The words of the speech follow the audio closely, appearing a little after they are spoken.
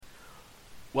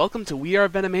Welcome to We Are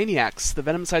Venomaniacs, the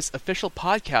Venomverse official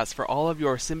podcast for all of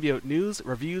your symbiote news,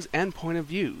 reviews, and point of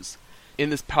views. In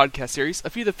this podcast series, a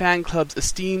few of the fan club's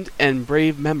esteemed and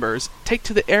brave members take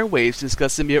to the airwaves to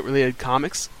discuss symbiote-related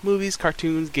comics, movies,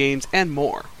 cartoons, games, and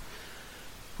more.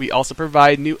 We also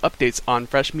provide new updates on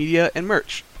fresh media and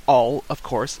merch, all, of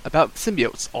course, about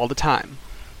symbiotes all the time.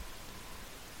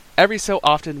 Every so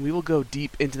often, we will go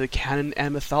deep into the canon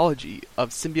and mythology of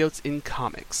symbiotes in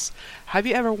comics. Have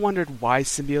you ever wondered why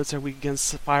symbiotes are weak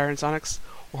against fire and sonics?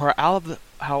 Or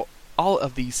how all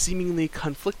of the seemingly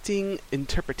conflicting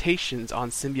interpretations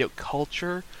on symbiote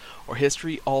culture or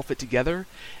history all fit together?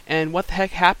 And what the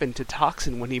heck happened to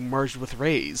Toxin when he merged with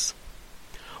Rays?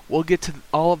 We'll get to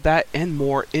all of that and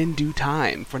more in due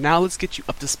time. For now, let's get you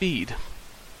up to speed.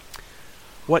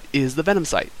 What is the Venom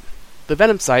Site? The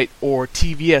Venom Site, or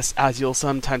TVS as you'll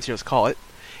sometimes hear us call it,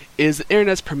 is the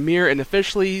internet's premier and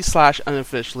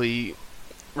officially/unofficially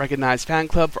recognized fan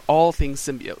club for all things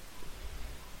symbiote.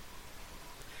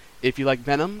 If you like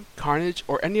Venom, Carnage,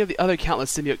 or any of the other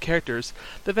countless symbiote characters,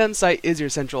 the Venom Site is your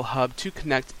central hub to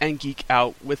connect and geek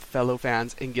out with fellow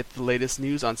fans and get the latest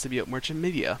news on symbiote merch and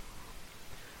media.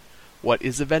 What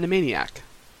is a Venomaniac?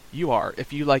 You are,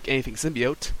 if you like anything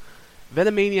symbiote.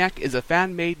 Venomaniac is a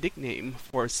fan-made nickname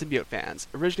for symbiote fans,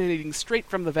 originating straight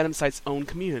from the Venom Site's own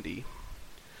community.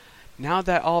 Now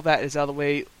that all that is out of the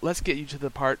way, let's get you to the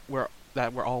part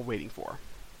that we're all waiting for.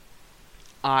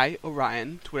 I,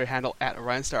 Orion, Twitter handle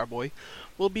 @OrionStarboy,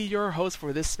 will be your host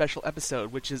for this special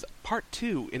episode, which is part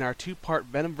 2 in our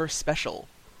 2-part Venomverse special.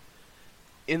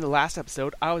 In the last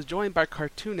episode, I was joined by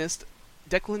cartoonist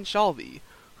Declan Shalvey,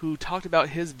 who talked about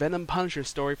his Venom Punisher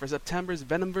story for September's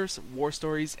Venomverse War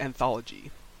Stories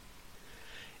Anthology.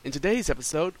 In today's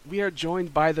episode, we are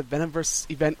joined by the Venomverse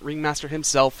event ringmaster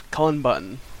himself, Cullen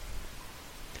Bunn.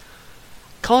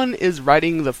 Cullen is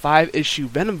writing the 5-issue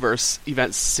Venomverse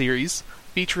event series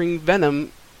featuring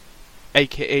Venom,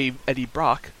 aka Eddie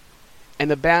Brock,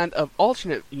 and a band of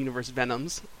alternate universe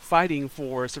Venoms fighting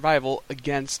for survival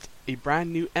against a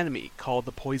brand new enemy called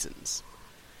the Poisons.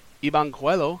 Iban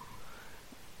Coelho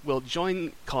will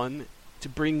join Cullen to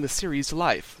bring the series to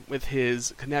life with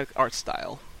his kinetic art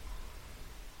style.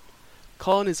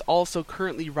 Cullen is also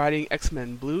currently writing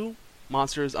X-Men Blue,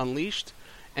 Monsters Unleashed,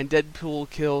 and Deadpool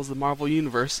Kills the Marvel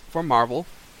Universe for Marvel,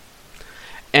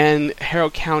 and Harrow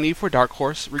County for Dark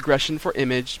Horse, Regression for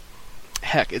Image.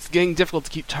 Heck, it's getting difficult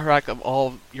to keep track of all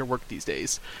of your work these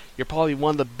days. You're probably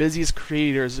one of the busiest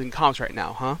creators in comics right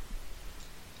now, huh?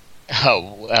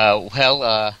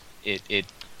 It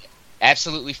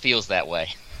absolutely feels that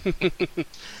way.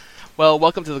 Well,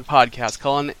 welcome to the podcast,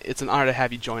 Cullen. It's an honor to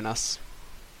have you join us.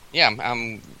 Yeah,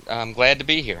 I'm glad to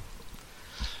be here.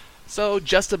 So,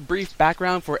 just a brief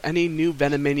background for any new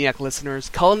Venomaniac listeners.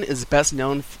 Cullen is best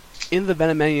known in the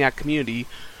Venomaniac community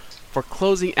for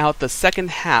closing out the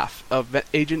second half of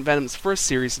Agent Venom's first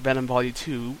series, Venom Volume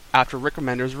 2, after Rick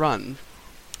Remender's run.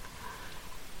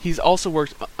 He's also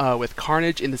worked with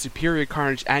Carnage in the Superior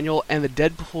Carnage Annual and the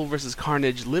Deadpool vs.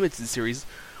 Carnage Limited series,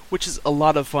 which is a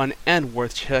lot of fun and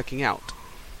worth checking out.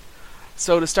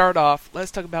 So to start off,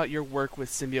 let's talk about your work with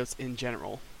symbiotes in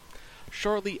general.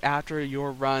 Shortly after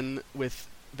your run with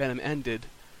Venom ended,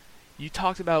 you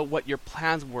talked about what your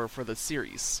plans were for the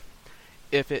series,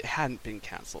 if it hadn't been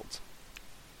cancelled.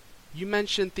 You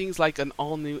mentioned things like an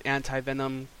all-new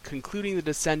anti-Venom, concluding the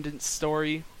Descendants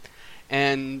story,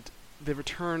 and the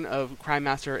return of Crime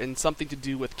Master, and something to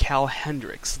do with Cal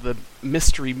Hendricks, the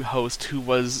mystery host who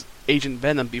was Agent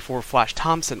Venom before Flash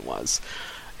Thompson was.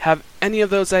 Have any of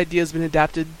those ideas been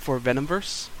adapted for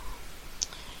Venomverse?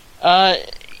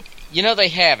 They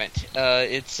haven't.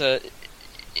 It's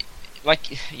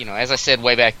like, as I said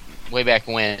way back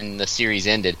when the series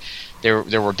ended, there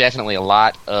were definitely a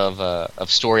lot of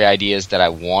story ideas that I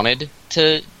wanted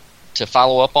to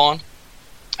follow up on,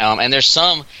 and there's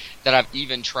some that I've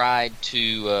even tried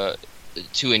to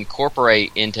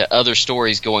incorporate into other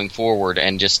stories going forward,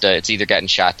 and just it's either gotten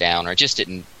shot down or it just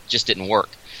didn't work.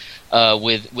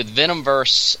 With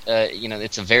Venomverse,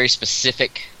 it's a very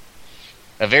specific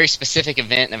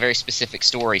event and a very specific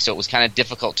story, so it was kind of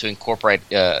difficult to incorporate.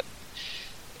 And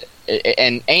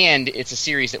it's a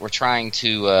series that we're trying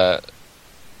to.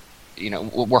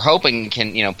 We're hoping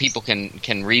people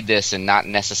can read this and not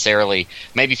necessarily,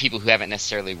 maybe people who haven't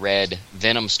necessarily read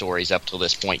Venom stories up till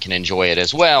this point can enjoy it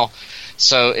as well.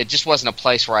 So it just wasn't a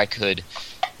place where I could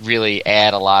really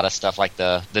add a lot of stuff like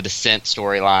the Descent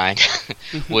storyline,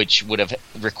 which would have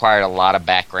required a lot of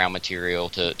background material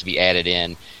to be added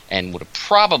in, and would have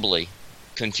probably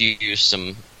confused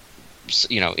some,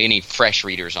 any fresh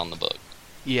readers on the book.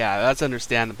 Yeah, that's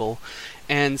understandable.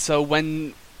 And so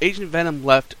when Agent Venom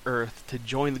left Earth to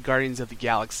join the Guardians of the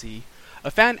Galaxy, a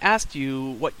fan asked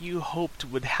you what you hoped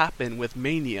would happen with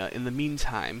Mania in the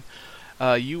meantime.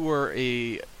 You were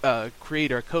a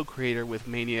co-creator with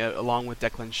Mania along with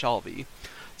Declan Shalvey.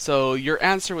 So your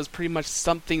answer was pretty much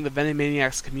something the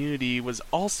Venomaniacs community was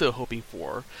also hoping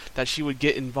for, that she would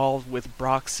get involved with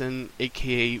Broxon,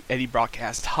 aka Eddie Brock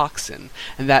as Toxin,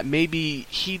 and that maybe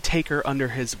he'd take her under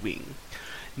his wing.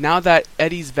 Now that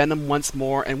Eddie's Venom once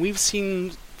more, and we've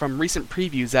seen from recent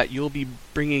previews that you'll be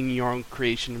bringing your own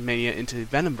creation Mania into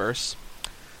Venomverse,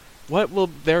 what will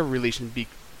their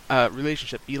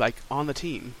relationship be like on the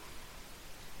team?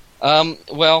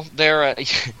 Well, they're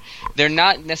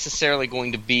not necessarily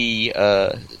going to be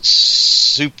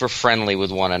super friendly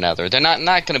with one another. They're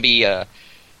not going to be.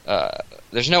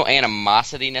 There's no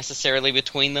animosity necessarily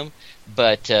between them,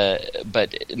 but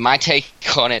my take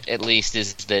on it, at least,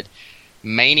 is that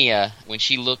Mania, when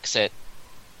she looks at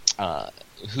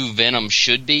who Venom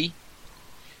should be,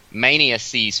 Mania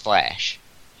sees Flash.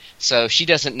 So she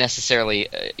doesn't necessarily,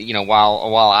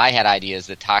 while I had ideas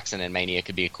that Toxin and Mania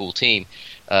could be a cool team,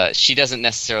 she doesn't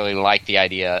necessarily like the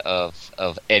idea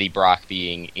of Eddie Brock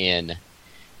being in,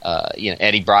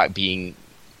 Eddie Brock being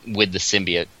with the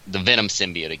symbiote, the Venom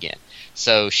symbiote again.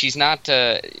 So she's not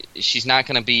going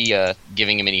to be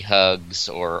giving him any hugs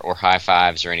or high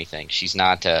fives or anything. She's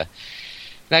not going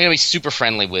to be super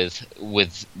friendly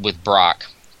with Brock,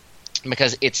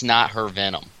 because it's not her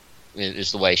Venom,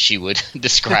 is the way she would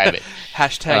describe it.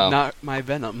 Hashtag not my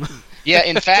Venom. Yeah,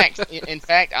 in fact,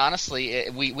 honestly,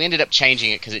 we ended up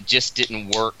changing it because it just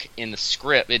didn't work in the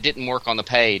script. It didn't work on the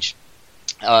page.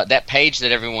 That page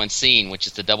that everyone's seen, which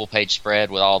is the double page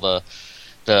spread with all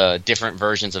the different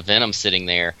versions of Venom sitting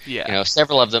there. Yeah.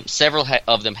 Several of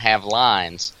them have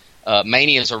lines.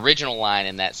 Mania's original line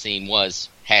in that scene was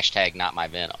hashtag not my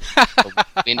Venom.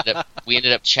 we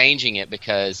ended up changing it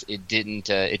because it didn't.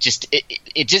 It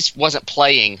just wasn't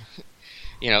playing.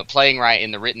 Playing right in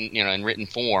the written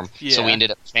form. Yeah. So we ended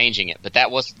up changing it. But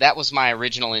that was my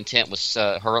original intent. Was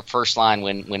her first line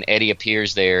when Eddie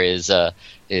appears there is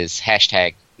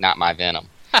hashtag not my Venom.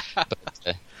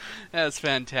 But, that's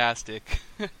fantastic.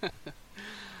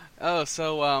 Oh,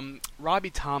 so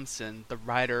Robbie Thompson, the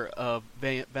writer of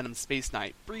Venom Space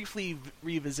Knight, briefly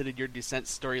revisited your Descent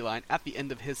storyline at the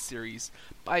end of his series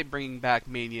by bringing back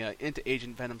Mania into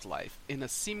Agent Venom's life in a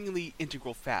seemingly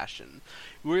integral fashion.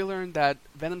 We learned that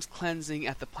Venom's cleansing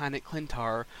at the planet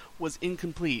Clintar was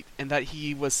incomplete, and that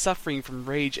he was suffering from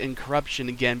rage and corruption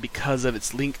again because of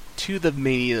its link to the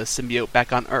Mania symbiote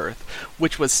back on Earth,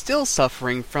 which was still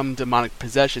suffering from demonic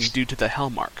possession due to the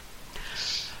Hellmark.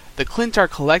 The Clintar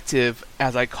Collective,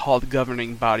 as I call the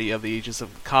governing body of the Agents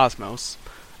of the Cosmos,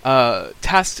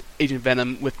 tasked Agent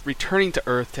Venom with returning to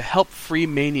Earth to help free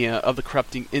Mania of the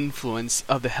corrupting influence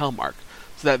of the Hellmark,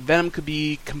 so that Venom could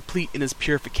be complete in his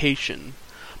purification.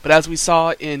 But as we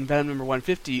saw in Venom number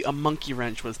 150, a monkey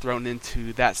wrench was thrown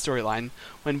into that storyline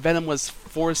when Venom was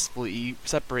forcefully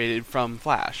separated from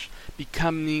Flash,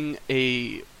 becoming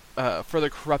a further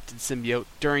corrupted symbiote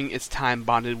during its time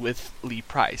bonded with Lee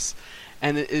Price,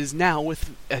 and it is now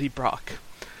with Eddie Brock.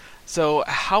 So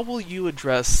how will you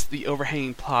address the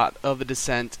overhanging plot of the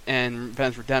Descent and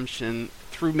Venom's redemption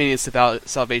through Mania's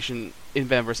salvation in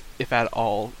Venomverse, if at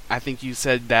all? I think you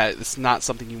said that it's not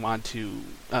something you want to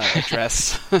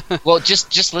address. Well,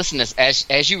 just listen to this.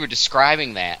 As you were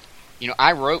describing that,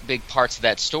 I wrote big parts of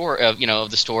that story, of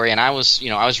the story, and I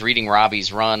was reading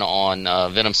Robbie's run on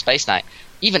Venom Space Knight.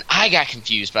 Even I got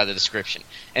confused by the description,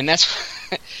 and that's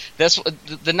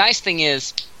the nice thing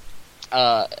is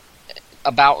about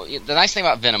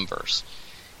Venomverse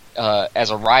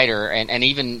as a writer and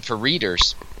even for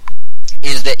readers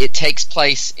is that it takes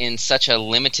place in such a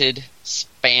limited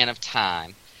span of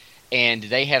time, and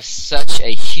they have such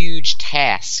a huge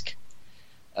task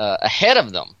ahead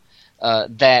of them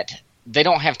that they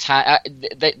don't have time.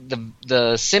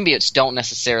 The symbiotes don't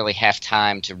necessarily have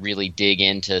time to really dig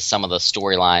into some of the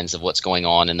storylines of what's going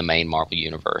on in the main Marvel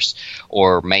universe,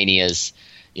 or Mania's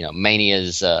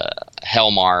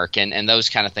Hellmark and those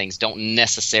kind of things don't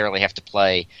necessarily have to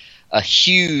play a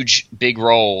huge big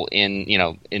role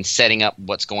in setting up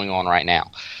what's going on right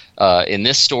now. In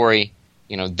this story,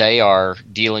 they are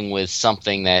dealing with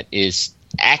something that is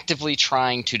actively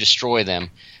trying to destroy them.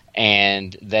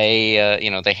 And they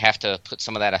have to put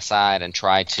some of that aside and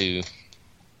try to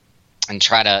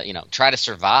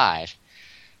survive.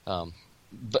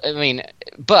 Let me,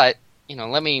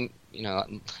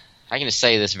 I can just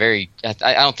say this I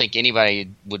don't think anybody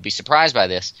would be surprised by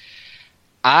this.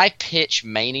 I pitch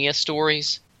Mania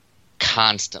stories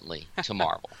constantly to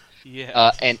Marvel.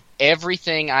 Yeah. And every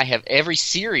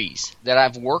series that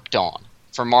I've worked on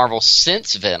for Marvel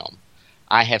since Venom,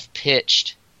 I have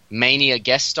pitched Mania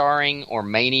guest starring or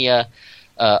Mania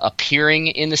appearing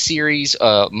in the series.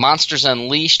 Monsters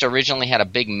Unleashed originally had a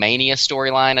big Mania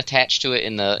storyline attached to it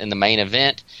in the main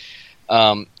event,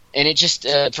 and it just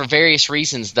for various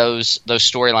reasons those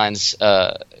storylines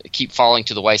keep falling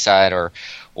to the wayside,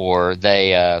 or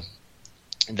they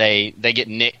get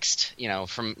nixed,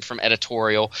 from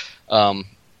editorial,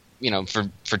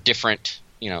 for different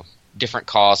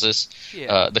causes.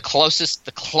 Yeah. The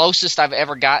closest I've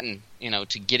ever gotten,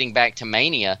 to getting back to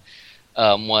Mania,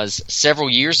 was several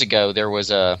years ago. There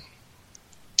was honestly,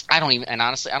 I don't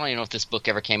even know if this book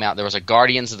ever came out. There was a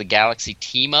Guardians of the Galaxy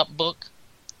team up book,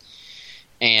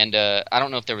 and I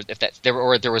don't know if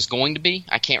there was going to be.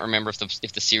 I can't remember if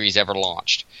the series ever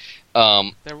launched.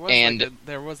 There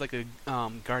was like a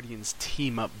Guardians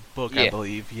team up book, yeah. I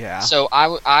believe. Yeah. So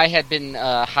I had been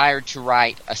hired to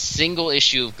write a single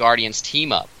issue of Guardians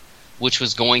team up, which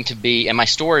was going to be, and my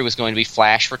story was going to be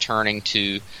Flash returning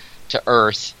to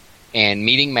Earth and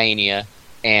meeting Mania,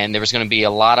 and there was going to be a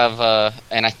lot of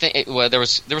and I think there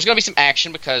was going to be some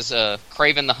action because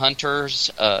Kraven the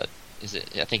Hunter's I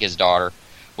think his daughter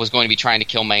was going to be trying to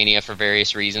kill Mania for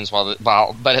various reasons,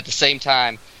 but at the same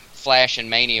time, Flash and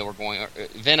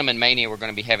Venom and Mania were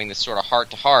going to be having this sort of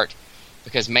heart-to-heart,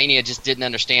 because Mania just didn't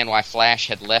understand why Flash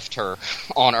had left her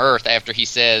on Earth after he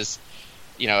says,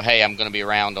 hey, I'm going to be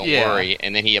around, don't worry,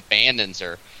 and then he abandons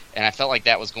her. And I felt like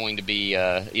that was going to be,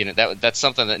 that's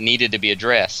something that needed to be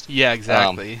addressed. Yeah,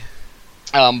 exactly.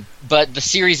 But the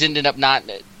series ended up not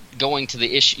going to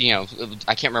the issue.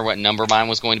 I can't remember what number mine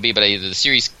was going to be, but either the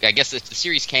series, I guess if the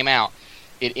series came out,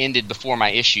 it ended before my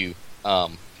issue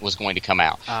was going to come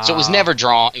out. So it was never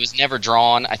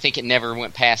drawn. I think it never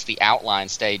went past the outline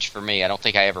stage for me. I don't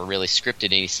think I ever really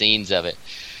scripted any scenes of it,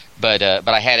 but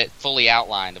I had it fully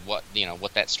outlined of what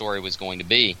that story was going to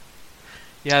be.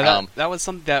 Yeah, that was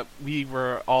something that we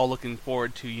were all looking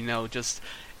forward to. Just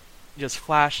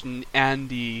Flash and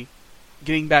Andy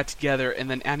getting back together,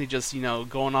 and then Andy just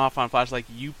going off on Flash like,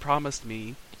 you promised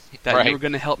me that right. you were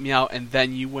going to help me out, and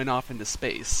then you went off into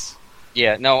space.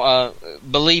 Yeah, no,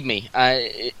 believe me,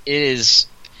 it is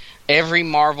every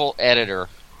Marvel editor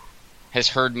has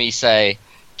heard me say,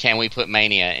 can we put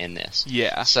Mania in this?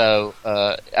 Yeah. So,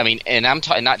 and I'm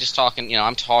not just talking,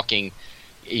 I'm talking,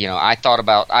 I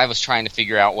was trying to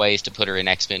figure out ways to put her in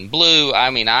X-Men Blue.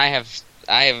 I mean, I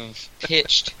have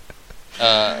pitched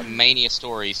Mania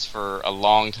stories for a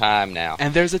long time now.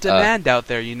 And there's a demand out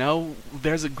there,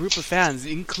 There's a group of fans,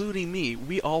 including me.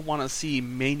 We all want to see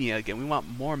Mania again. We want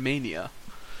more Mania.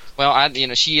 Well,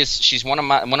 she's one of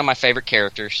my favorite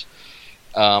characters.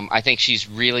 I think she's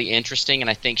really interesting, and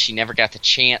I think she never got the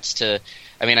chance to.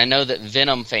 I mean, I know that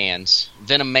Venom fans,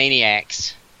 Venom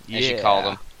maniacs, as you call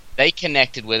them, they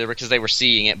connected with her because they were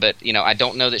seeing it. But I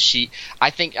don't know that she. I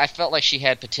felt like she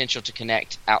had potential to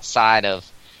connect outside of.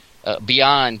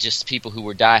 Beyond just people who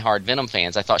were diehard Venom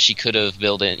fans. I thought she could have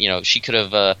built in. She could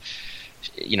have,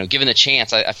 given the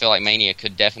chance. I feel like Mania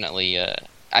could definitely.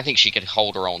 I think she could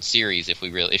hold her own series if we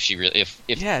gave her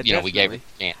a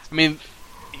chance. I mean,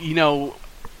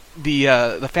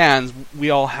 the fans, we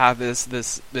all have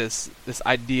this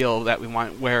ideal that we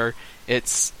want where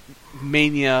it's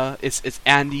Mania, it's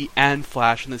Andy and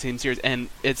Flash in the same series, and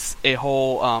it's a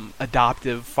whole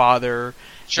adoptive father.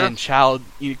 Sure. And child,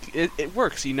 it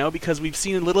works, because we've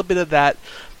seen a little bit of that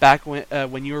back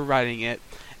when you were writing it,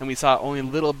 and we saw only a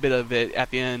little bit of it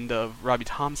at the end of Robbie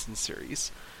Thompson's series.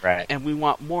 Right. And we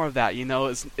want more of that,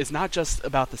 It's not just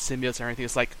about the symbiotes or anything.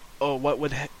 It's like,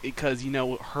 because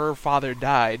her father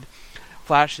died,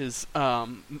 Flash is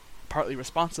partly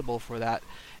responsible for that,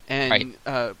 and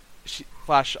right.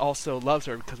 Flash also loves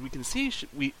her because we can see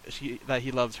that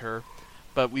he loves her,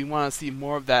 but we want to see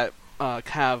more of that.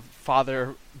 Kind of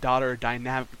father-daughter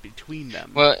dynamic between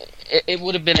them. Well, it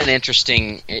would have been an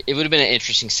interesting. It would have been an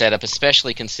interesting setup,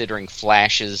 especially considering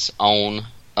Flash's own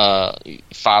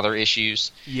father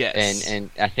issues. Yes,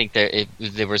 and I think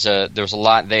there was a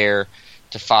lot there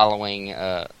to following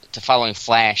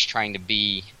Flash trying to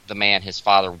be the man his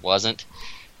father wasn't.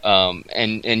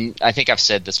 And I think I've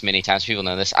said this many times. People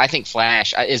know this. I think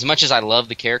Flash, as much as I love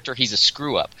the character, he's a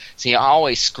screw up. So he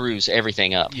always screws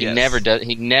everything up. Yes. He never does.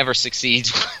 He never succeeds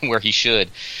where he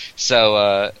should.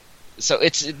 So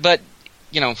it's. But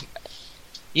you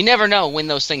never know when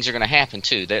those things are going to happen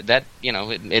too. That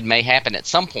it may happen at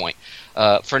some point.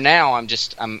 For now,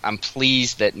 I'm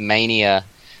pleased that Mania.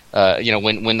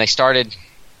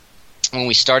 When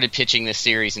we started pitching this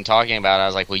series and talking about it, I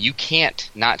was like, well, you can't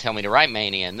not tell me to write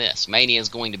Mania in this. Mania is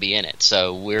going to be in it.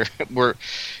 So I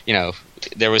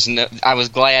was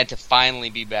glad to finally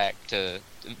be back to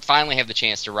finally have the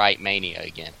chance to write Mania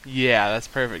again. Yeah, that's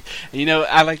perfect. And,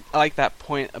 I like that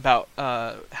point about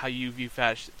how you view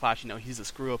Flash. He's a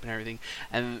screw up and everything,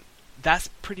 and that's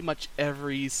pretty much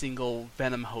every single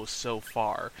Venom host so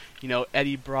far.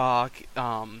 Eddie Brock,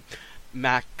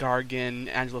 Mac Gargan,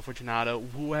 Angelo Fortunato,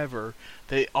 whoever,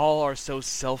 they all are so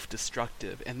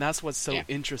self-destructive, and that's what's so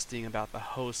interesting about the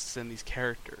hosts and these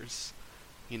characters.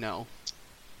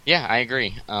 Yeah, I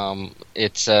agree.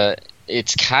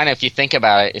 It's kind of, if you think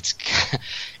about it,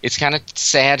 it's kind of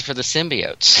sad for the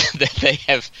symbiotes that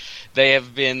they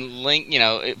have been linked.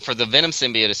 For the Venom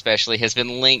symbiote especially, has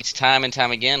been linked time and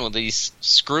time again with these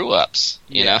screw ups.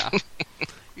 Yeah,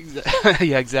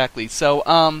 exactly.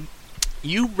 So,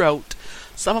 you wrote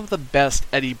some of the best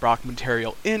Eddie Brock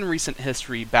material in recent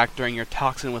history back during your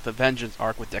Toxin with a Vengeance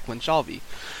arc with Declan Shalvey.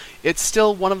 It's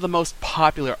still one of the most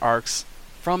popular arcs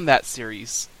from that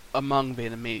series among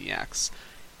Venomaniacs.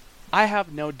 I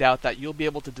have no doubt that you'll be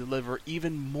able to deliver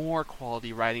even more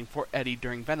quality writing for Eddie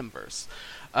during Venomverse.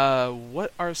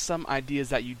 What are some ideas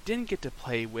that you didn't get to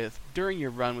play with during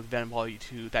your run with Venom Volume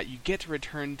 2 that you get to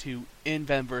return to in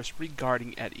Venomverse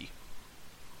regarding Eddie?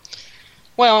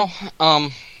 Well,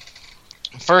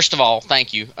 first of all,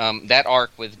 thank you. That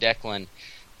arc with Declan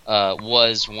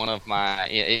was one of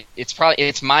my.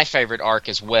 It's my favorite arc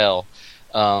as well.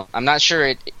 I'm not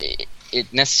sure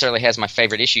it necessarily has my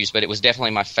favorite issues, but it was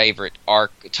definitely my favorite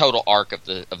total arc of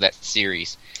that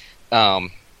series.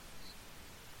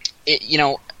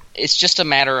 It's just a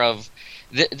matter of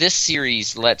this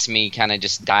series lets me kind of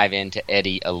just dive into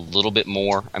Eddie a little bit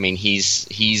more. I mean, he's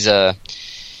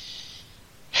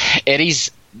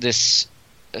Eddie's this.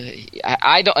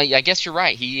 I guess you're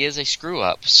right. He is a screw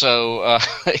up. So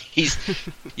he's,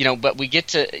 but we get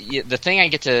to the thing I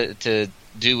get to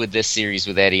do with this series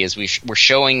with Eddie is we're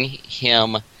showing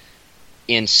him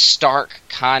in stark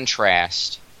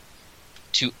contrast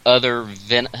to other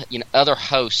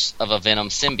hosts of a Venom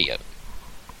symbiote,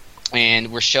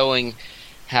 and we're showing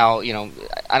how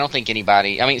I don't think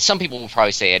anybody. I mean, some people will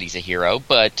probably say Eddie's a hero,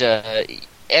 but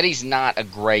Eddie's not a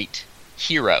great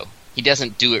hero. He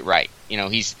doesn't do it right.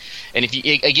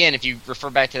 If you refer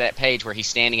back to that page where he's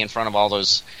standing in front of all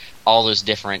those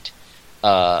different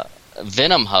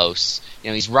Venom hosts,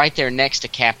 he's right there next to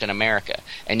Captain America,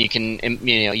 and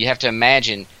you have to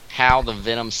imagine how the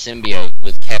Venom symbiote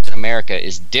with Captain America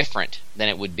is different than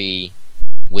it would be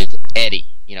with Eddie,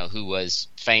 who was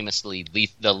famously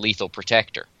the lethal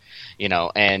protector,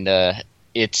 and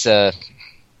it's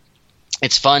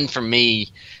fun for me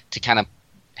to kind of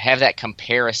have that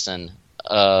comparison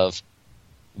of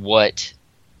what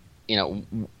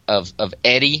of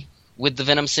Eddie with the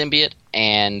Venom symbiote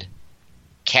and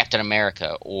Captain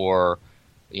America or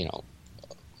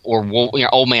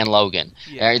Old Man Logan,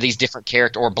 these different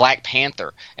characters, or Black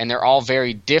Panther, and they're all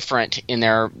very different in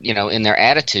their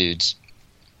attitudes,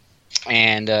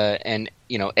 and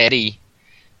Eddie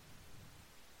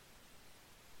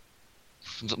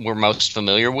we're most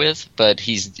familiar with, but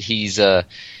he's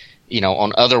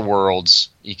on other worlds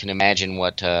you can imagine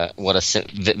what a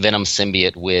Venom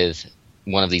symbiote with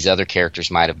one of these other characters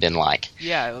might have been like.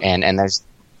 Yeah, and there's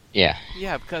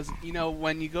because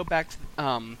when you go back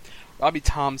to Robbie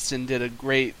Thompson did a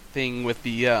great thing with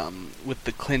the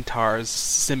Clintar's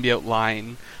symbiote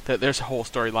line. There's a whole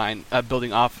storyline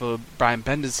building off of Brian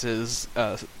Bendis's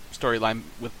storyline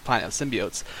with Planet of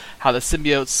Symbiotes. How the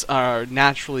symbiotes are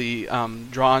naturally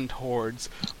drawn towards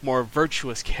more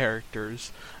virtuous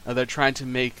characters. They're trying to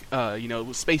make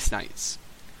space knights.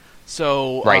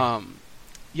 So right.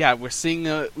 We're seeing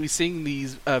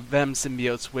these Venom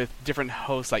symbiotes with different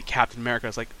hosts like Captain America.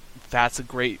 It's like that's a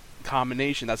great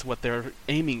combination. That's what they're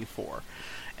aiming for.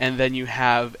 And then you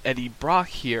have Eddie Brock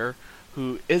here,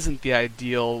 who isn't the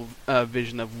ideal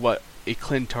vision of what a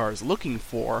Clintar is looking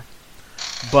for,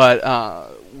 but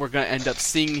we're going to end up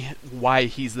seeing why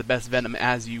he's the best Venom,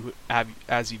 as you've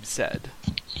said.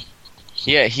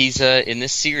 Yeah, he's in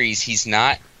this series. He's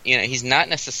not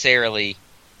necessarily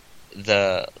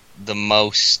the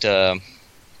most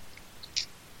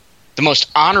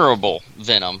honorable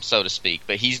Venom, so to speak,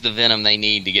 but he's the Venom they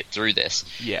need to get through this.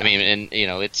 Yeah. I mean, and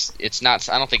it's not.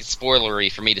 I don't think it's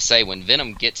spoilery for me to say when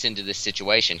Venom gets into this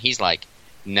situation, he's like,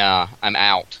 "Nah, I'm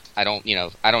out. I don't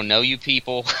know you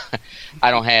people.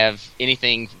 I don't have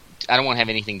anything. I don't want to have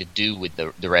anything to do with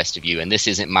the rest of you, and this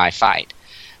isn't my fight."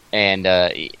 And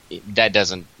that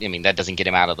doesn't get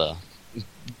him out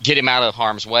of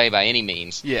harm's way by any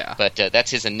means. Yeah. But that's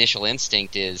his initial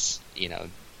instinct is,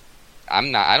 I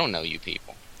don't know you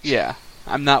people. Yeah,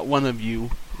 I'm not one of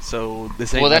you, so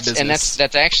this ain't my business. And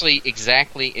that's actually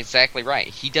exactly right.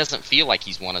 He doesn't feel like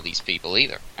he's one of these people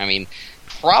either. I mean,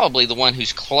 probably the one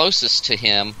who's closest to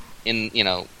him in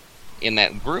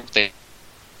that group. They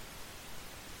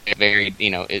very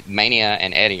Mania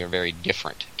and Eddie are very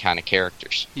different kind of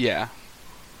characters. Yeah.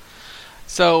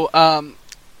 So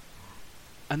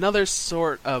another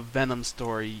sort of Venom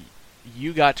story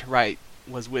you got to write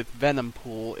was with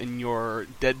Venompool in your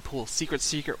Deadpool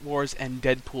Secret Wars and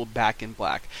Deadpool Back in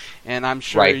Black, and I'm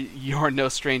sure you're no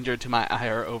stranger to my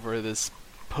ire over this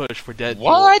push for Deadpool.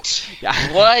 What?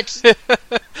 Yeah. What?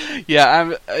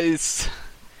 Yeah,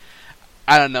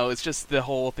 I don't know. It's just the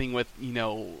whole thing with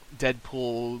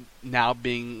Deadpool now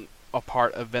being a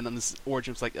part of Venom's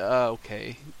origin. It's like,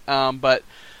 okay, but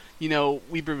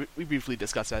we briefly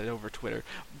discussed that over Twitter.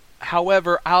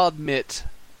 However, I'll admit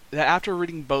that after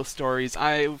reading both stories,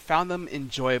 I found them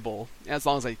enjoyable, as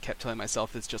long as I kept telling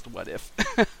myself it's just what if.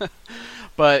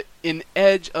 But in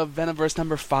Edge of Venomverse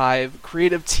number 5,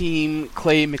 creative team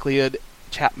Clay McLeod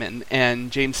Chapman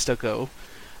and James Stocco,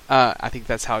 I think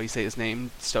that's how you say his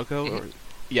name, Stocco? Mm-hmm.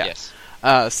 Yeah. Yes.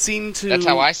 Seem to... That's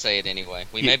how I say it anyway.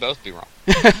 We may both be wrong.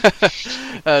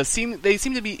 They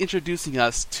seem to be introducing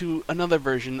us to another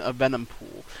version of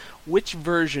Venompool. Which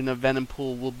version of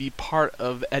Venompool will be part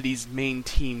of Eddie's main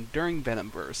team during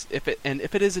Venomverse? If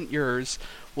it isn't yours,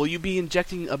 will you be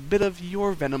injecting a bit of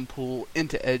your Venompool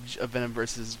into Edge of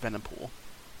Venomverse's Venompool?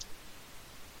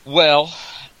 Well,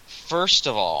 first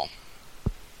of all,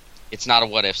 it's not a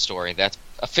what-if story. That's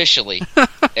officially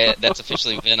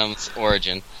Venom's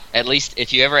origin. At least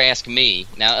if you ever ask me.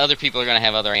 Now, other people are going to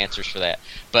have other answers for that.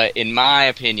 But in my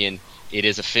opinion, it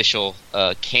is official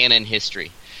canon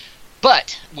history.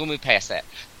 But we'll move past that.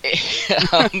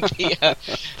 The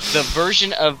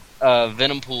version of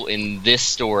Venompool in this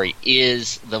story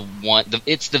is the one.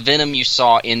 It's the Venom you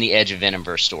saw in the Edge of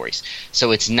Venomverse stories. So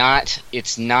it's not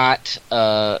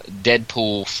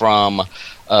Deadpool from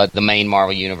the main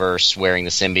Marvel universe wearing the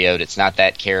symbiote. It's not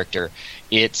that character.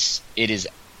 It is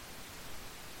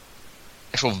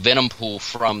actual Venompool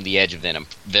from the Edge of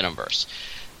Venomverse.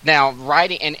 Now,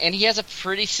 writing and he has a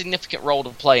pretty significant role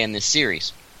to play in this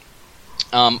series.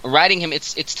 Writing him,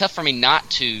 it's tough for me not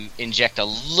to inject a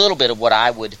little bit of what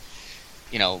I would,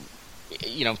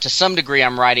 to some degree,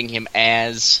 I'm writing him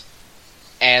as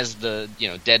the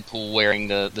Deadpool wearing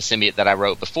the symbiote that I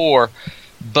wrote before,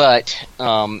 but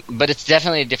it's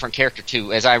definitely a different character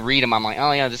too. As I read him, I'm like,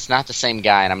 oh yeah, this is not the same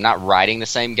guy, and I'm not writing the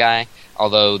same guy.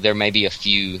 Although there may be a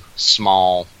few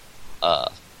small,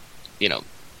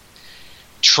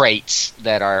 traits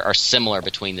that are similar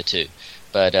between the two.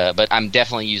 But I'm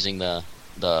definitely using the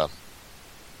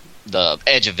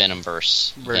Edge of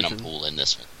Venomverse Venompool in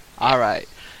this one. All right,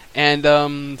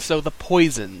 and so the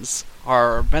Poisons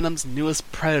are Venom's newest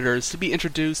predators to be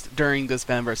introduced during this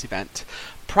Venomverse event.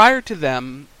 Prior to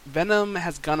them, Venom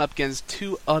has gone up against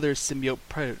two other symbiote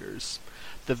predators,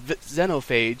 the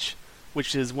Xenophage,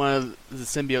 which is one of the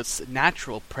symbiote's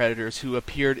natural predators who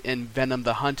appeared in Venom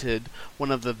the Hunted,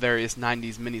 one of the various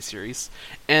 90s miniseries,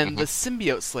 and the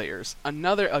Symbiote Slayers,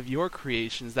 another of your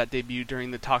creations that debuted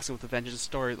during the Toxin with a Vengeance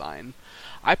storyline.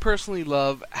 I personally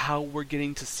love how we're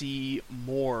getting to see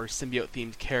more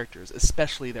symbiote-themed characters,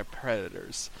 especially their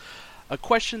predators. A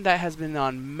question that has been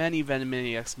on many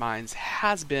Venomaniacs' minds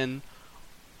has been,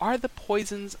 are the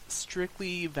Poisons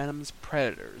strictly Venom's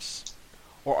predators?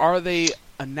 Or are they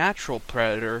a natural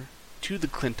predator to the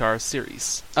Clintar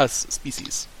species?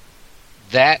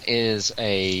 That is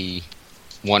a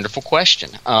wonderful question.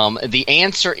 The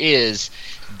answer is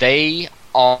they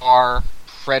are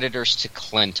predators to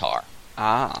Clintar.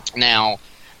 Ah. Now,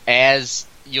 as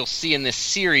you'll see in this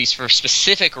series, for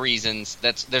specific reasons,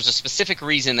 there's a specific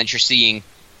reason that you're seeing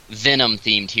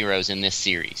Venom-themed heroes in this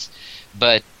series.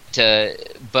 But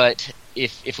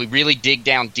if we really dig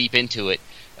down deep into it,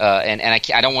 and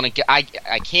I don't want to. I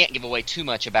can't give away too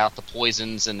much about the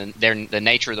poisons and the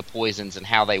nature of the poisons and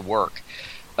how they work.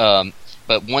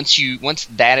 But once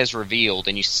that is revealed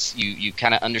and you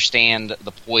kind of understand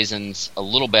the poisons a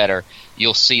little better,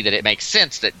 you'll see that it makes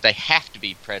sense that they have to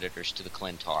be predators to the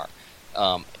Clintar.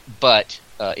 But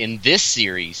in this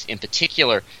series, in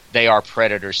particular, they are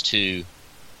predators to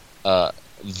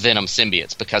Venom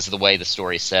symbiotes because of the way the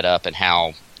story is set up and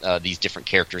how these different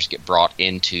characters get brought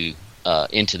into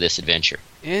this adventure.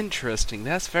 Interesting.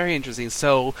 That's very interesting.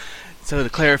 So to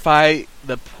clarify,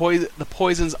 the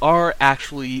poisons are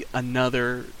actually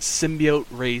another symbiote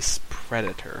race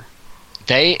predator.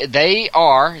 They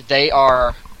are.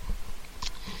 How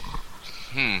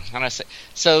do I say?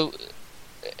 So,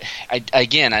 I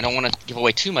don't want to give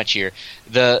away too much here.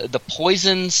 The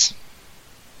poisons.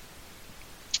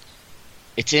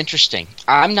 It's interesting.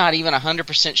 I'm not even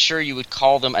 100% sure you would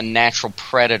call them a natural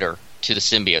predator to the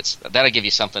symbiotes. That'll give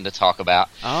you something to talk about.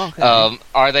 Oh, okay.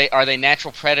 Are they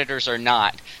natural predators or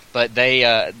not? But they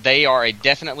are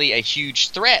definitely a huge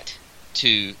threat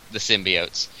to the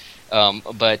symbiotes.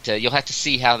 But you'll have to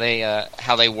see how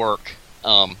they work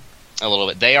a little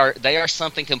bit. They are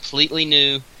something completely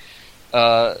new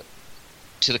to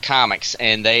the comics,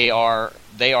 and they are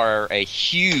a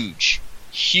huge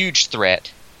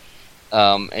threat.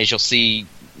 As you'll see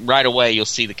right away, you'll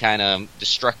see the kind of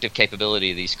destructive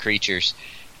capability of these creatures,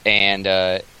 and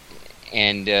I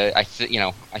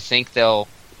think they'll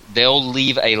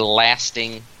leave a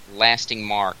lasting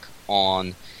mark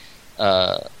on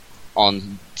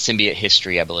symbiote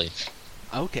history, I believe.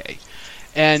 Okay.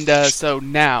 And so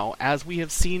now, as we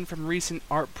have seen from recent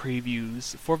art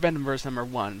previews for Venomverse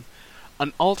 #1,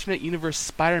 an alternate universe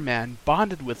Spider-Man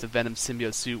bonded with the Venom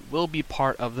symbiote suit will be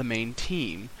part of the main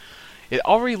team. It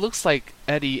already looks like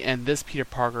Eddie and this Peter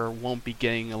Parker won't be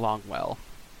getting along well.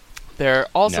 There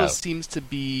also seems to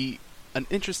be an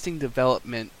interesting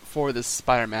development for this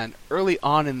Spider-Man early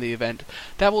on in the event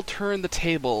that will turn the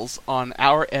tables on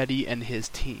our Eddie and his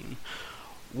team.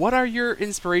 What are your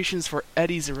inspirations for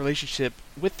Eddie's relationship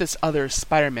with this other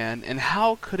Spider-Man, and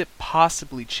how could it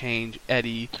possibly change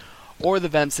Eddie or the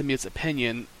Venom symbiote's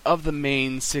opinion of the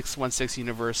main 616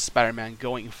 universe Spider-Man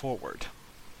going forward?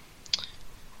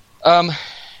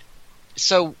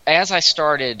 So as I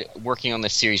started working on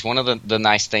this series, one of the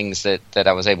nice things that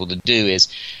I was able to do is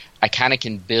I kind of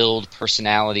can build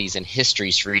personalities and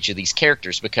histories for each of these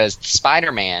characters, because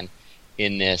Spider-Man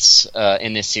in this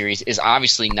series is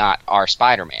obviously not our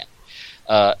Spider-Man.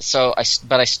 So I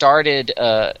started,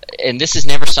 and this is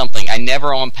never something I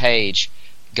never on page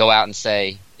go out and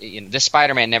say. This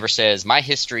Spider-Man never says my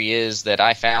history is that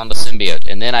I found a symbiote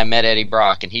and then I met Eddie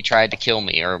Brock and he tried to kill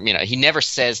me, or he never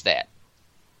says that.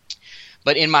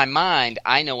 But in my mind,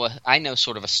 I know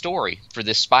sort of a story for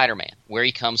this Spider-Man, where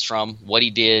he comes from, what he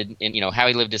did, and how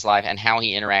he lived his life, and how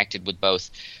he interacted with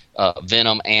both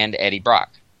Venom and Eddie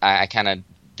Brock. I kind of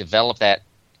developed that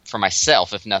for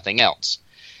myself, if nothing else.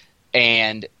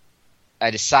 And I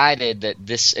decided that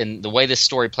and the way this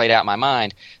story played out in my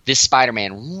mind, this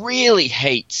Spider-Man really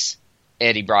hates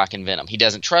Eddie Brock and Venom. He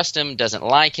doesn't trust him, doesn't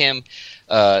like him.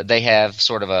 They have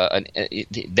sort of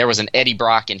there was an Eddie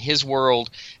Brock in his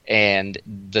world, and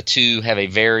the two have a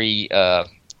very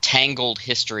tangled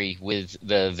history with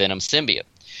the Venom symbiote.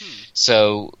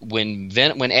 So when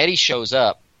Eddie shows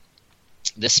up,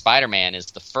 this Spider-Man is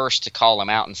the first to call him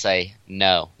out and say,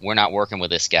 "No, we're not working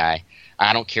with this guy.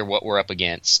 I don't care what we're up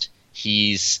against.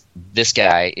 This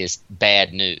guy is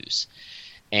bad news."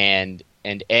 And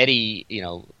Eddie,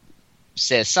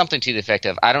 says something to the effect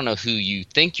of, "I don't know who you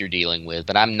think you're dealing with,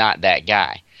 but I'm not that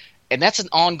guy." And that's an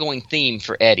ongoing theme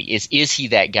for Eddie. Is he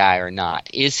that guy or not?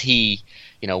 Is he,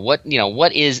 what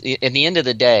is, at the end of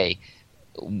the day,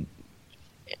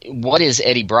 what is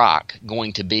Eddie Brock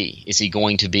going to be? Is he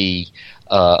going to be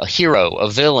a hero, a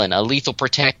villain, a lethal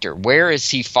protector? Where is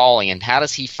he falling, and how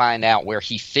does he find out where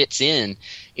he fits in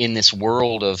this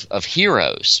world of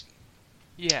heroes?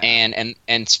 Yeah.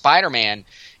 And Spider-Man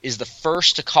is the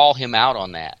first to call him out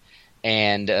on that,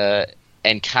 and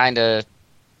kind of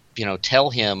tell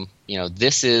him,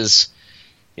 this is,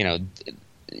 the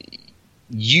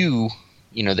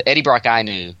Eddie Brock I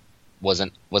knew was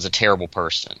a terrible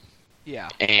person. Yeah.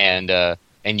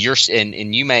 And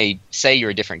you may say you're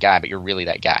a different guy, but you're really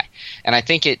that guy. And I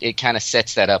think it kind of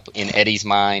sets that up in Eddie's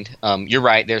mind. You're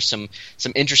right. There's some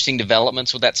interesting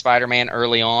developments with that Spider-Man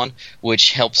early on,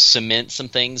 which helps cement some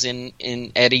things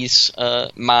in Eddie's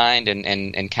mind,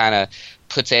 and kind of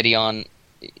puts Eddie on.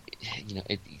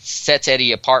 It sets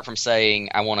Eddie apart from saying,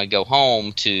 "I want to go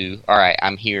home," to, "All right,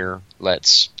 I'm here.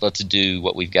 Let's do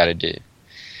what we've got to do."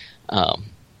 Yeah,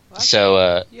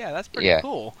 that's pretty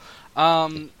cool.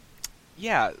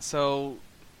 Yeah, so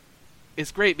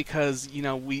it's great because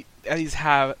Eddie's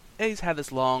had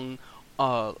this long,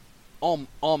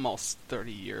 almost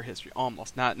 30-year history.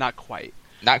 Almost, not quite.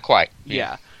 Not quite.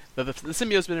 Yeah, the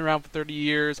symbiote's been around for 30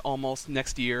 years, almost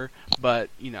next year.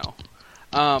 But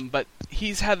but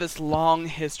he's had this long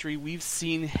history. We've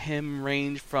seen him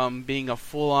range from being a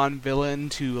full-on villain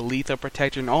to a lethal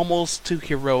protector, and almost to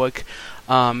heroic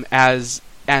as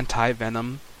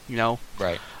anti-Venom.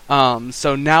 Right.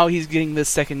 So now he's getting this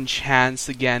second chance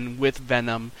again with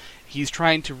Venom. He's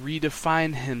trying to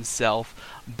redefine himself,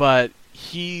 but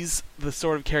he's the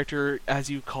sort of character, as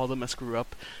you called him, a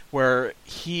screw-up, where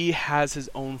he has his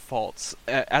own faults.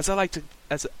 As I like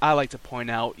to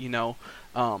point out,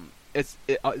 it's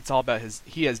all about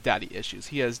he has daddy issues.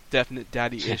 He has definite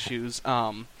daddy issues,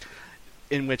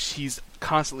 in which he's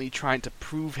constantly trying to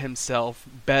prove himself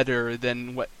better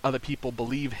than what other people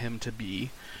believe him to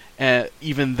be.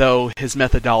 even though his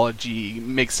methodology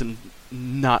makes him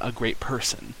not a great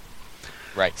person.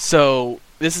 Right. So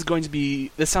this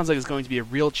sounds like it's going to be a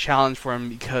real challenge for him,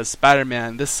 because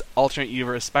Spider-Man, this alternate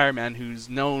universe Spider-Man, who's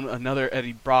known another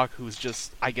Eddie Brock, who's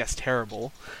just, I guess,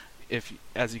 terrible,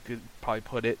 as you could probably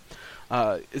put it,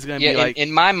 is going to be like...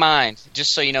 In my mind,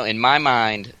 just so you know, in my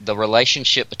mind, the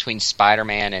relationship between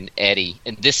Spider-Man and Eddie,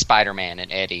 and this Spider-Man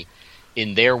and Eddie,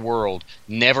 in their world,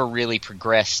 never really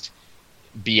progressed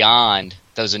beyond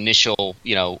those initial,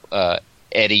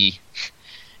 Eddie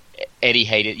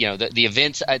hated, the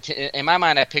events. In my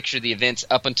mind, I picture the events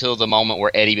up until the moment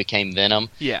where Eddie became Venom.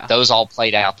 Yeah, those all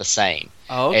played out the same.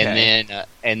 Oh, okay.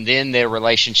 And then their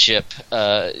relationship,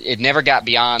 it never got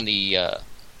beyond the.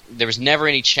 There was never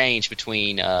any change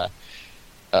between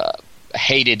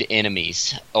hated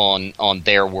enemies on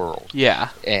their world. Yeah,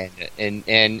 and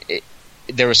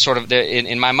there was sort of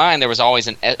in my mind there was always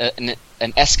an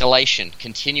escalation,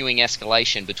 continuing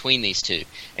escalation between these two,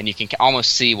 and you can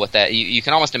almost see what that you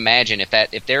can almost imagine if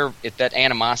that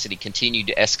animosity continued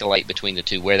to escalate between the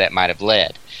two, where that might have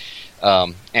led,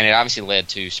 and it obviously led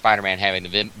to Spider-Man having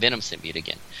the Venom symbiote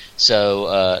again.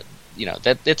 So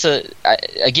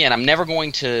again, I'm never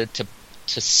going to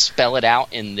spell it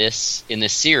out in this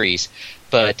series.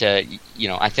 But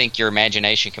I think your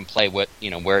imagination can play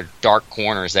where dark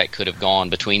corners that could have gone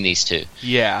between these two.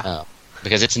 Yeah,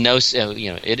 because it's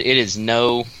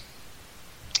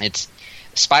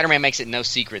Spider-Man makes it no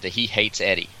secret that he hates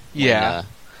Eddie.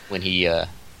 When he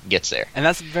gets there, and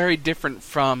that's very different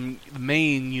from the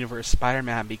main universe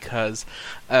Spider-Man, because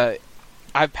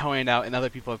I've pointed out, and other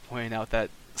people have pointed out, that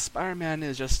Spider-Man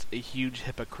is just a huge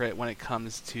hypocrite when it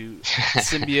comes to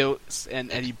symbiotes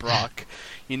and Eddie Brock.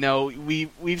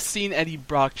 We've seen Eddie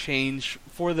Brock change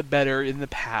for the better in the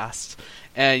past,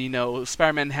 and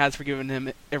Spider-Man has forgiven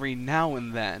him every now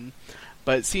and then.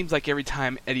 But it seems like every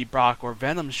time Eddie Brock or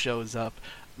Venom shows up,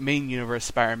 main universe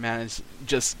Spider-Man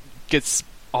just gets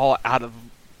all out of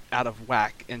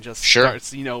whack and just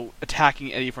starts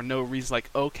attacking Eddie for no reason. Like,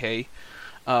 okay,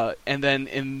 and then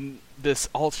in this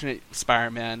alternate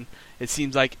Spider-Man, it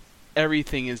seems like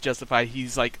everything is justified.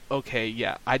 He's like, okay,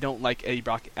 yeah, I don't like Eddie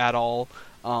Brock at all,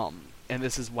 and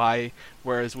this is why.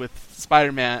 Whereas with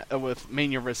Spider-Man, with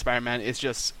main universe Spider-Man, it's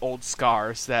just old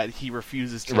scars that he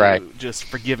refuses to just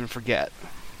forgive and forget.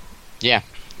 Yeah,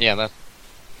 that's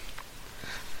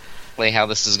how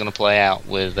this is going to play out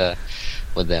with them.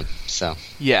 So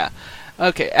yeah,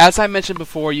 okay. As I mentioned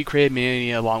before, you created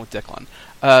Mania along with Declan.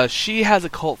 She has a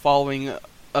cult following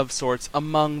of sorts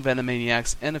among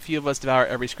Venomaniacs, and a few of us devour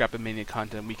every scrap of Mania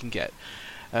content we can get,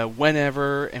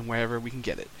 whenever and wherever we can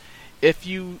get it. If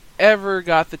you ever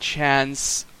got the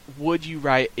chance, would you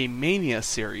write a Mania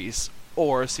series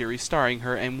or a series starring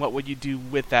her, and what would you do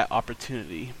with that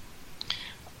opportunity?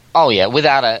 Oh yeah,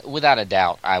 without a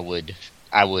doubt, I would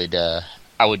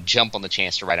jump on the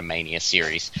chance to write a Mania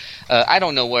series. I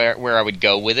don't know where I would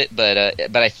go with it, but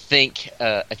I think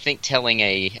telling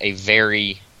a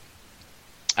very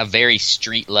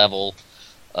street level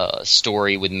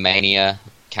story with Mania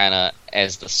kind of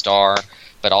as the star,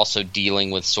 but also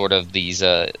dealing with sort of these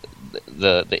the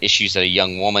issues that a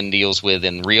young woman deals with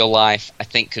in real life, I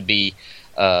think could be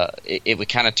it would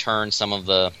kind of turn some of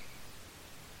the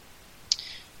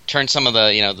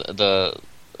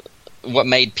what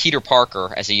made Peter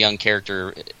Parker as a young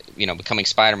character, becoming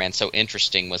Spider-Man so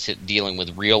interesting, was dealing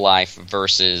with real life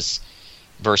versus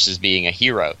being a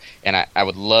hero. And I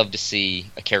would love to see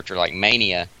a character like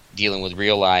Mania dealing with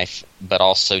real life, but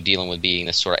also dealing with being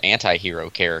this sort of anti-hero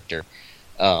character.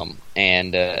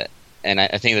 And I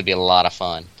think that'd be a lot of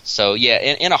fun. So yeah,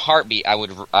 in a heartbeat, I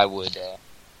would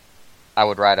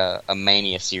write a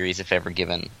Mania series if ever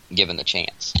given the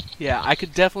chance. Yeah, I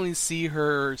could definitely see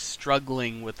her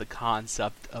struggling with the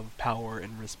concept of power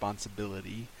and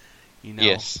responsibility.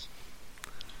 Yes.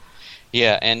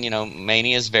 Yeah, and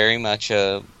Mania is very much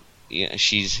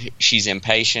she's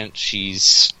impatient.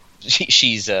 She's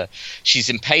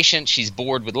impatient. She's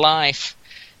bored with life,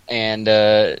 and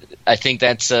I think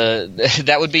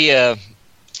that would be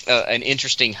an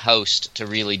interesting host to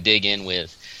really dig in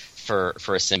with for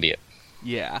a symbiote.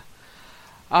 Yeah.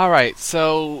 All right,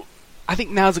 so I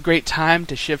think now's a great time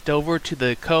to shift over to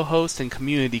the co-host and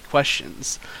community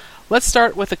questions. Let's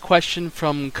start with a question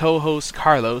from co-host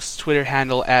Carlos, Twitter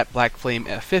handle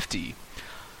 @BlackFlameF50.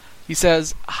 He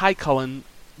says, "Hi Cullen,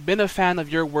 been a fan of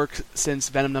your work since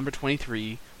Venom number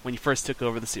 23, when you first took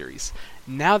over the series.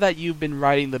 Now that you've been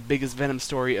writing the biggest Venom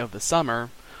story of the summer,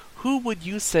 who would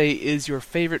you say is your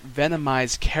favorite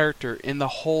Venomized character in the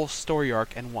whole story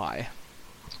arc, and why?"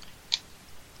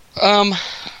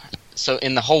 So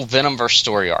in the whole Venomverse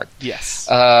story arc, yes.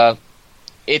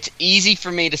 It's easy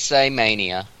for me to say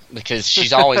Mania because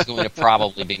she's always going to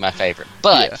probably be my favorite.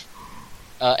 But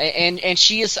and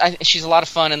she's a lot of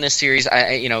fun in this series.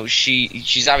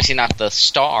 She's obviously not the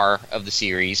star of the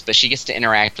series, but she gets to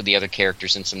interact with the other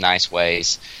characters in some nice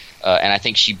ways, and I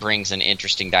think she brings an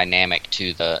interesting dynamic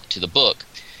to the book.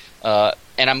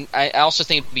 And I also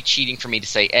think it would be cheating for me to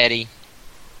say Eddie.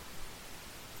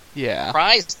 Yeah.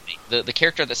 Surprised me. The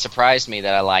character that surprised me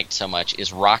that I liked so much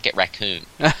is Rocket Raccoon.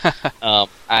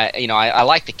 I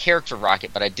like the character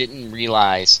Rocket, but I didn't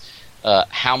realize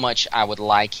how much I would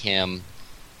like him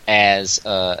as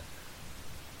a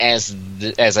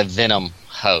Venom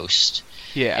host.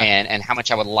 Yeah. And how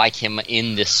much I would like him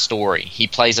in this story. He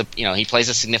plays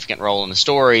a significant role in the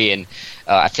story, and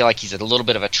I feel like he's a little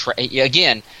bit of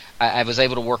again. I was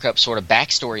able to work up sort of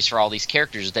backstories for all these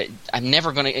characters that I'm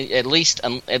never going to, at least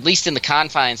in the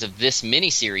confines of this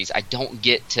miniseries, I don't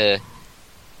get to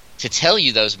tell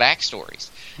you those backstories.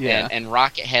 Yeah. And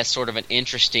Rocket has sort of an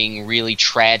interesting, really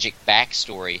tragic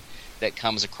backstory that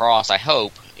comes across, I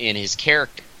hope, in his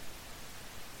character.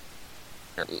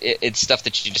 It's stuff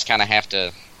that you just kind of have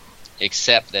to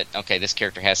accept that, okay, this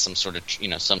character has some sort of,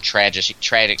 some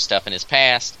tragic stuff in his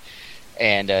past.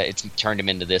 And it's turned him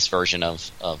into this version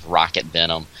of Rocket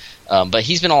Venom. But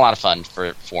he's been a lot of fun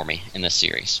for me in this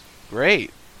series.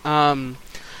 Great. Yeah,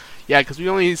 because we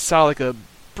only saw like a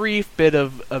brief bit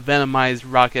of a Venomized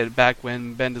Rocket back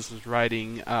when Bendis was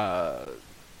writing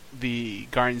the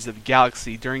Guardians of the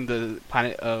Galaxy during the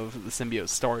Planet of the Symbiote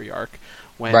story arc,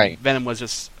 when Venom was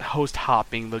just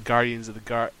host-hopping the Guardians of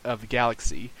the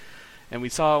Galaxy. And we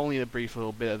saw only a brief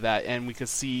little bit of that, and we could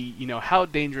see, how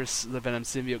dangerous the Venom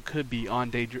symbiote could be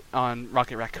on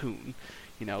Rocket Raccoon.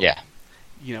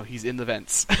 He's in the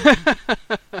vents.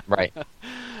 Right.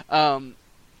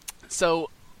 So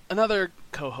another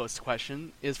co-host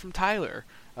question is from Tyler,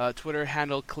 Twitter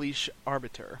handle Cliche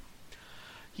Arbiter.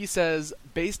 He says,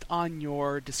 based on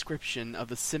your description of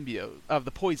the symbiote of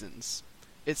the poisons,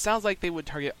 it sounds like they would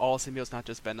target all symbiotes, not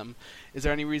just Venom. Is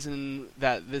there any reason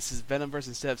that this is Venomverse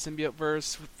instead of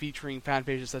Symbioteverse, featuring fan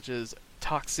pages such as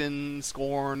Toxin,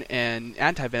 Scorn, and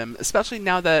Anti-Venom, especially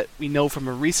now that we know from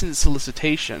a recent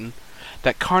solicitation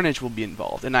that Carnage will be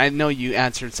involved? And I know you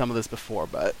answered some of this before,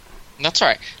 but... That's all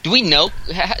right. Do we know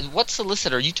what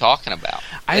solicit are you talking about?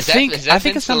 I think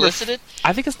it's solicited?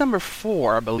 I think it's number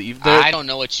 4, I believe. I don't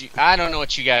know what you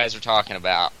guys are talking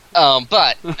about.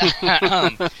 But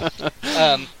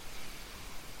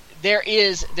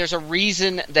there's a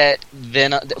reason that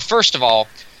Venom. First of all,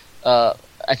 I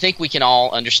think we can all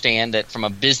understand that from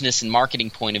a business and marketing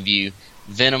point of view,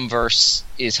 Venomverse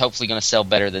is hopefully going to sell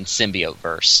better than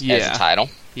Symbioteverse as a title.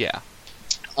 Yeah.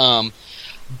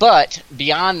 But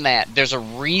beyond that, there's a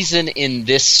reason in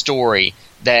this story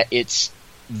that it's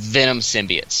Venom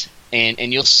symbiotes,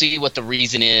 and you'll see what the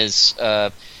reason is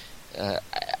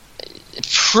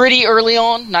pretty early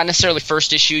on. Not necessarily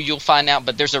first issue, you'll find out,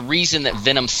 but there's a reason that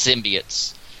Venom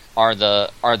symbiotes are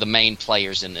the main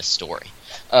players in this story.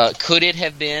 Could it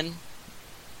have been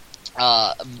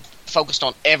focused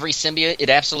on every symbiote? It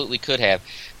absolutely could have,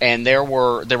 and there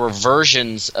were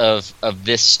versions of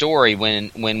this story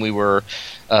when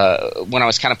I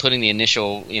was kind of putting the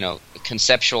initial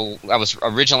I was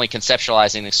originally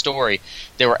conceptualizing the story.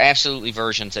 There were absolutely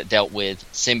versions that dealt with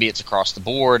symbiotes across the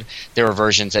board. There were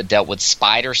versions that dealt with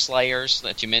spider slayers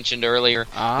that you mentioned earlier.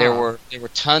 There were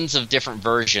tons of different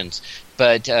versions,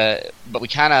 but we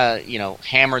kind of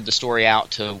hammered the story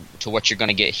out to what you're going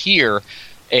to get here.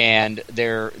 And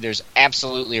there's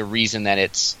absolutely a reason that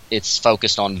it's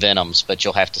focused on Venoms, but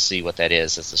you'll have to see what that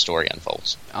is as the story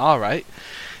unfolds. All right.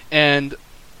 And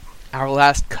our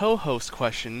last co-host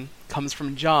question comes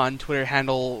from John, Twitter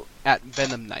handle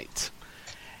 @VenomKnight.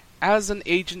 As an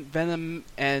Agent Venom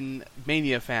and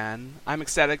Mania fan, I'm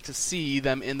ecstatic to see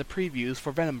them in the previews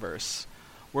for Venomverse.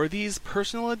 Were these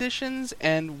personal additions,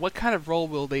 and what kind of role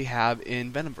will they have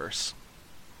in Venomverse?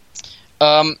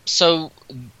 So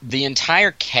the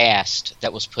entire cast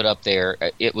that was put up there,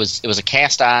 it was a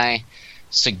cast I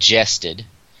suggested.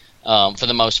 For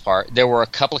the most part, there were a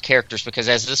couple of characters because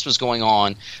as this was going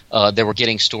on, they were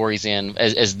getting stories in.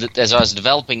 As I was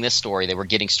developing this story, they were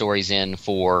getting stories in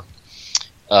for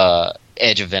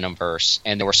Edge of Venomverse,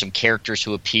 and there were some characters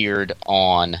who appeared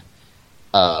on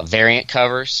variant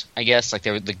covers, I guess. Like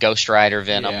the Ghost Rider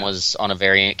Venom was on a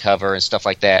variant cover and stuff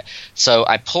like that. So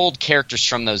I pulled characters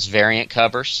from those variant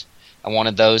covers. I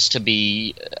wanted those to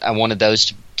be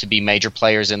major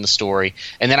players in the story,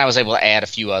 and then I was able to add a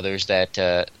few others that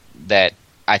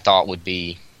I thought would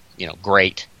be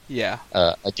great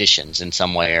additions in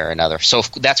some way or another. So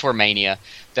that's where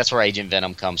that's where Agent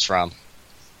Venom comes from.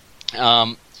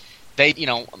 The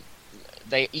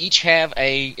they each have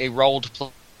a role to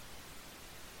play.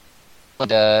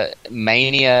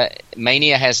 Mania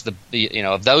has the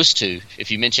of those two.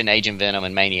 If you mention Agent Venom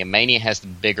and Mania has the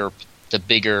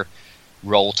bigger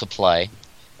role to play.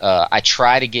 I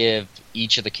try to give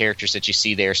each of the characters that you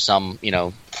see there some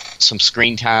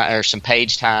screen time or some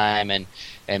page time, and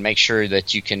make sure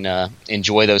that you can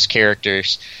enjoy those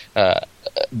characters.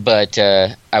 But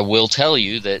I will tell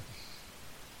you that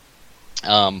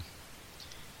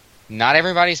not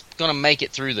everybody's going to make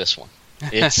it through this one.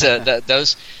 It's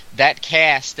that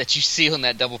cast that you see on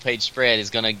that double page spread is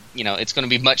going to it's going to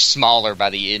be much smaller by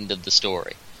the end of the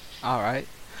story. All right.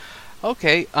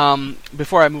 Okay.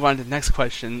 Before I move on to the next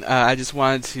question, I just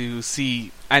wanted to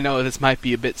see. I know this might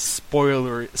be a bit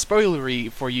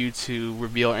spoilery for you to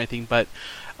reveal or anything, but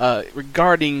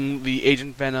regarding the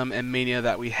Agent Venom and Mania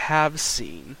that we have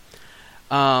seen,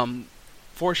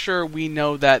 for sure we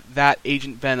know that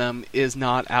Agent Venom is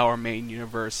not our main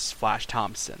universe Flash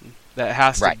Thompson. That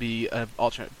has to be an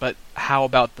alternate. But how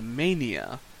about the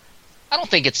Mania? I don't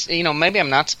think it's, maybe I'm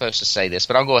not supposed to say this,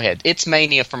 but I'll go ahead. It's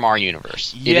Mania from our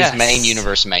universe. Yes. It is main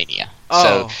universe Mania.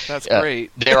 Oh, so, that's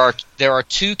great. there are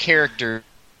two characters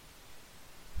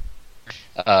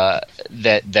that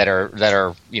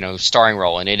are starring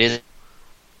role, and it is.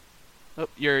 Oh,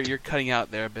 you're cutting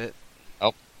out there a bit.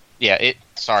 Oh, yeah.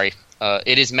 Sorry.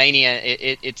 It is Mania.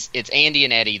 It's Andy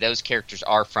and Eddie. Those characters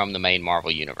are from the main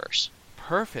Marvel universe.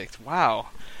 Perfect. Wow.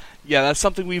 Yeah, that's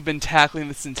something we've been tackling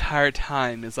this entire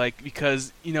time. Is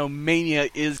because Mania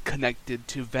is connected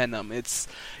to Venom. It's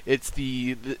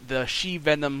the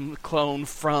She-Venom clone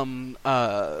from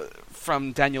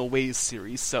Daniel Way's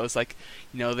series. So it's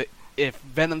if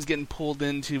Venom's getting pulled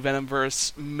into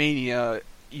Venomverse, Mania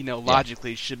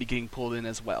logically should be getting pulled in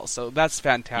as well. So that's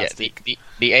fantastic. Yeah,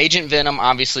 the Agent Venom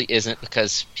obviously isn't,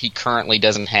 because he currently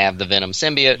doesn't have the Venom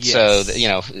symbiote. Yes.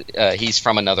 So he's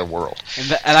from another world.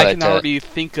 And I can already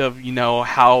think of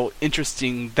how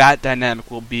interesting that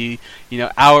dynamic will be.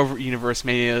 Our universe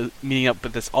meeting up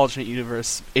with this alternate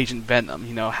universe Agent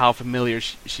Venom. How familiar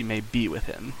she may be with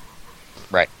him.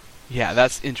 Right. Yeah,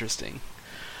 that's interesting.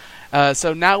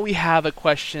 So now we have a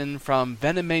question from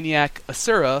Venomaniac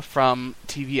Asura from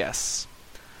TVS.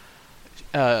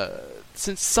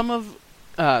 Since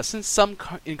some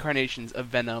incarnations of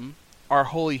Venom are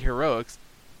wholly heroic,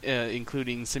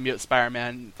 including Symbiote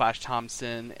Spider-Man, Flash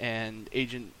Thompson, and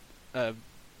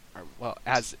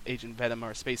as Agent Venom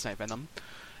or Space Knight Venom,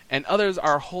 and others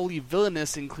are wholly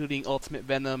villainous, including Ultimate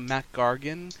Venom, Mac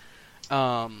Gargan,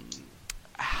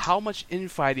 how much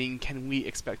infighting can we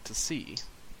expect to see?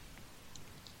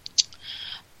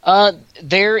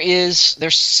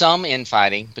 There's some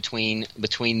infighting between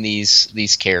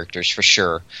these characters for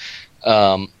sure,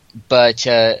 but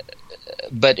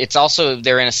it's also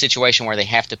they're in a situation where they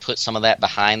have to put some of that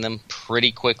behind them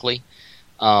pretty quickly,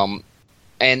 and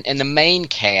the main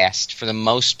cast for the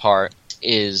most part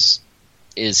is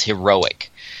heroic,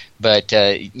 but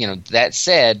that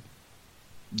said,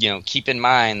 keep in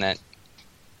mind that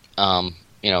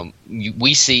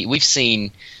we've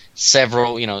seen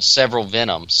several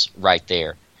Venoms right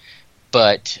there,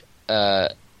 but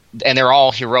and they're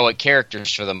all heroic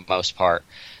characters for the most part.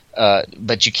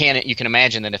 But you can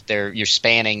imagine that if you're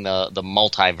spanning the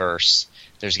multiverse,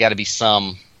 there's got to be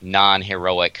some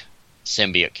non-heroic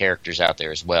symbiote characters out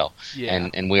there as well. Yeah.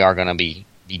 And we are going to be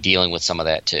dealing with some of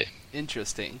that too.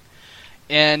 Interesting.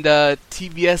 And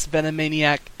TVS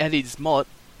Venomaniac Eddie's Mullet,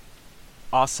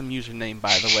 awesome username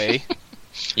by the way.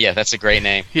 Yeah, that's a great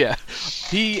name. Yeah.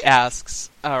 He asks,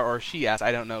 or she asks,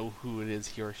 I don't know who it is,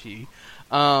 he or she.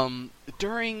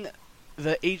 During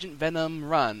the Agent Venom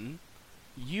run,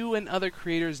 you and other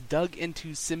creators dug into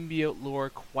symbiote lore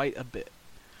quite a bit.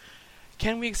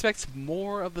 Can we expect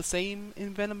more of the same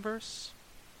in Venomverse?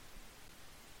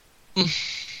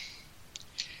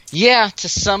 Yeah, to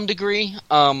some degree.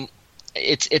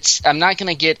 It's I'm not going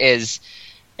to get as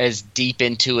deep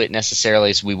into it necessarily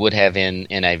as we would have in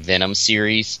a Venom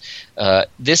series.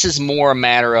 This is more a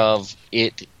matter of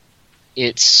it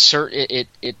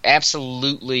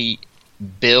absolutely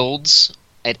builds,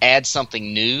 it adds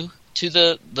something new to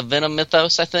the Venom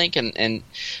mythos, I think,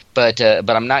 but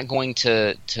I'm not going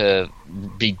to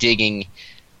be digging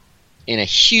in a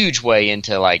huge way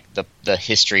into like the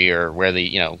history or where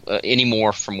any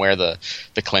more from where the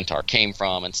Clintar came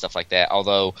from and stuff like that.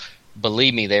 Although,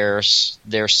 believe me, there's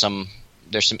some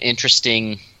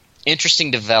interesting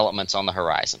developments on the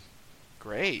horizon.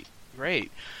 Great.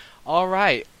 All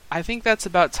right, I think that's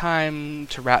about time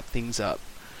to wrap things up.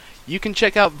 You can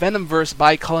check out Venomverse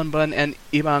by Cullen, Bunn, and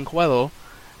Ivan Coelho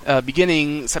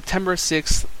beginning September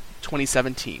 6th,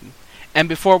 2017. And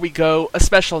before we go, a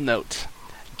special note.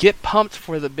 Get pumped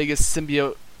for the biggest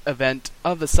symbiote event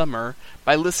of the summer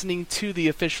by listening to the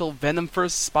official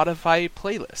Venomverse Spotify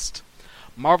playlist.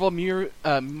 Marvel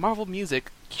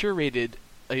Music curated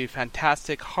a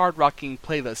fantastic hard-rocking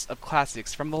playlist of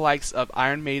classics from the likes of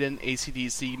Iron Maiden,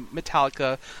 AC/DC,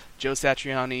 Metallica, Joe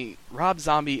Satriani, Rob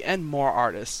Zombie, and more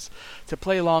artists to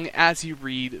play along as you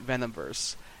read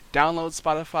Venomverse. Download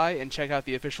Spotify and check out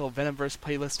the official Venomverse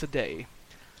playlist today.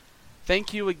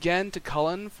 Thank you again to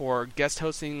Cullen for guest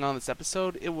hosting on this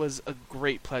episode. It was a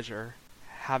great pleasure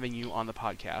having you on the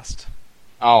podcast.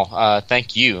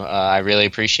 Thank you. I really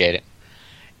appreciate it.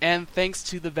 And thanks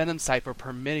to the Venom site for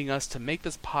permitting us to make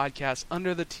this podcast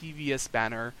under the TVS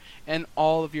banner and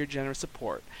all of your generous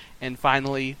support. And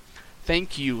finally,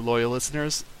 thank you, loyal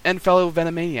listeners and fellow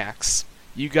Venomaniacs.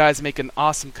 You guys make an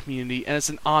awesome community, and it's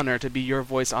an honor to be your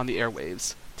voice on the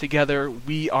airwaves. Together,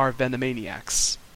 we are Venomaniacs.